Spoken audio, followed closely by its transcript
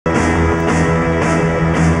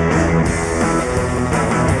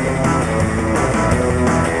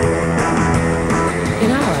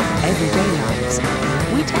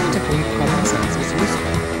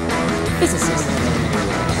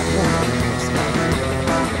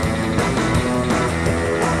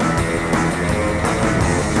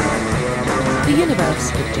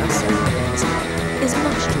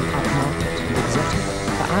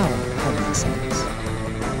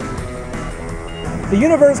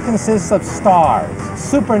universe consists of stars,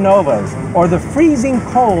 supernovas, or the freezing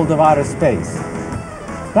cold of outer space.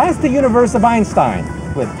 That's the universe of Einstein,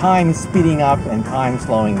 with time speeding up and time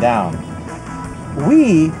slowing down.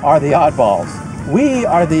 We are the oddballs. We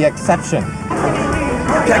are the exception.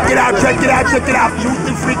 Check it out, check it out, check it out. Shoot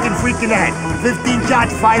the freaking head. 15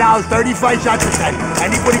 shots, $5, 35 shots for 10.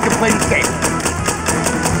 Anybody can play the game.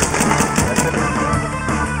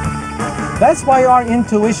 That's why our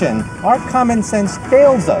intuition, our common sense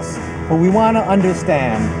fails us when we want to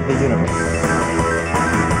understand the universe.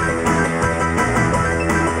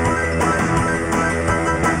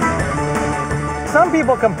 Some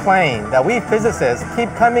people complain that we physicists keep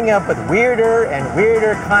coming up with weirder and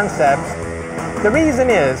weirder concepts. The reason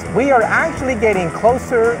is we are actually getting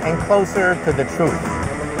closer and closer to the truth.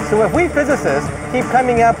 So if we physicists keep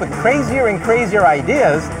coming up with crazier and crazier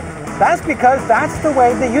ideas, that's because that's the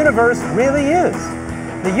way the universe really is.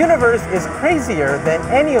 The universe is crazier than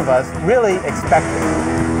any of us really expected.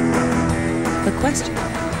 The question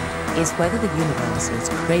is whether the universe is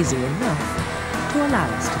crazy enough to allow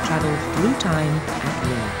us to travel through time at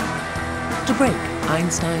will, to break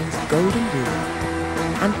Einstein's golden rule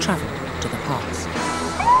and travel to the past.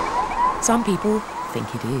 Some people think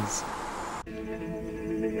it is.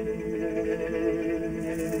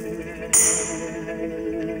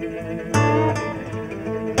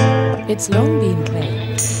 It's long been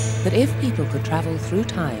claimed that if people could travel through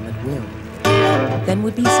time at will, then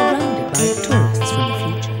we'd be surrounded by tourists from the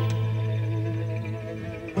future.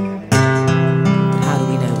 But how do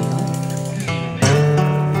we know we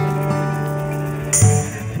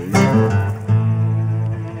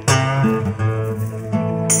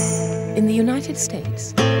are? In the United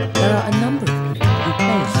States, there are a number of people who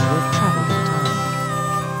claim to have traveled in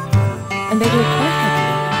time, and they do it quite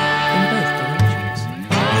happily in both directions.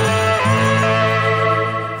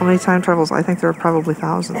 How many time travels? I think there are probably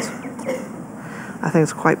thousands. I think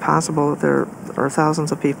it's quite possible that there are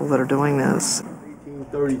thousands of people that are doing this.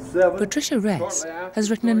 Patricia Ress has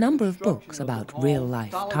written a number of books about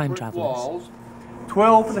real-life time travelers.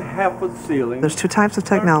 12.5-foot ceiling. There's two types of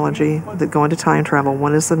technology that go into time travel.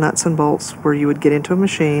 One is the nuts and bolts, where you would get into a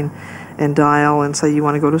machine and dial and say you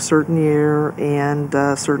want to go to a certain year and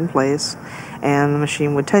a certain place, and the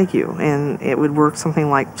machine would take you. And it would work something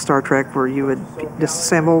like Star Trek, where you would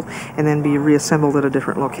disassemble and then be reassembled at a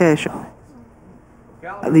different location.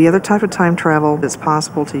 The other type of time travel is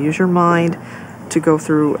possible to use your mind to go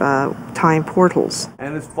through time portals.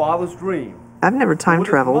 And his father's dream. I've never time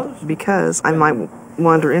traveled because I might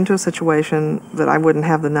wander into a situation that I wouldn't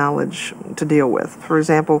have the knowledge to deal with. For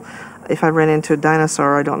example, if I ran into a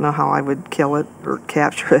dinosaur, I don't know how I would kill it or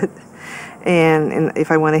capture it. And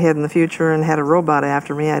if I went ahead in the future and had a robot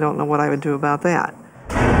after me, I don't know what I would do about that.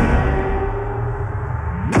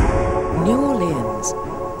 New Orleans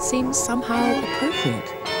seems somehow appropriate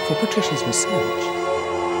for Patricia's research.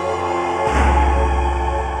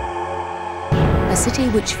 A city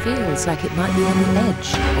which feels like it might be on the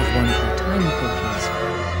edge of one of her time portals.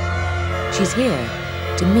 She's here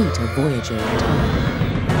to meet a voyager in time.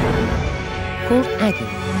 Called Aggie,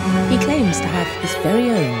 he claims to have his very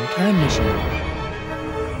own time machine.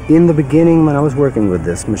 In the beginning, when I was working with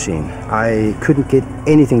this machine, I couldn't get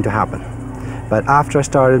anything to happen. But after I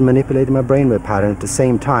started manipulating my brainwave pattern at the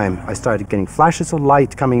same time, I started getting flashes of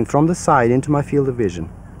light coming from the side into my field of vision.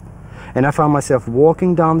 And I found myself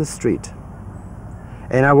walking down the street.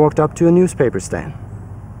 And I walked up to a newspaper stand.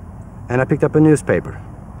 And I picked up a newspaper.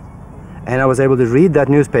 And I was able to read that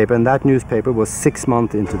newspaper, and that newspaper was 6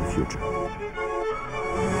 months into the future.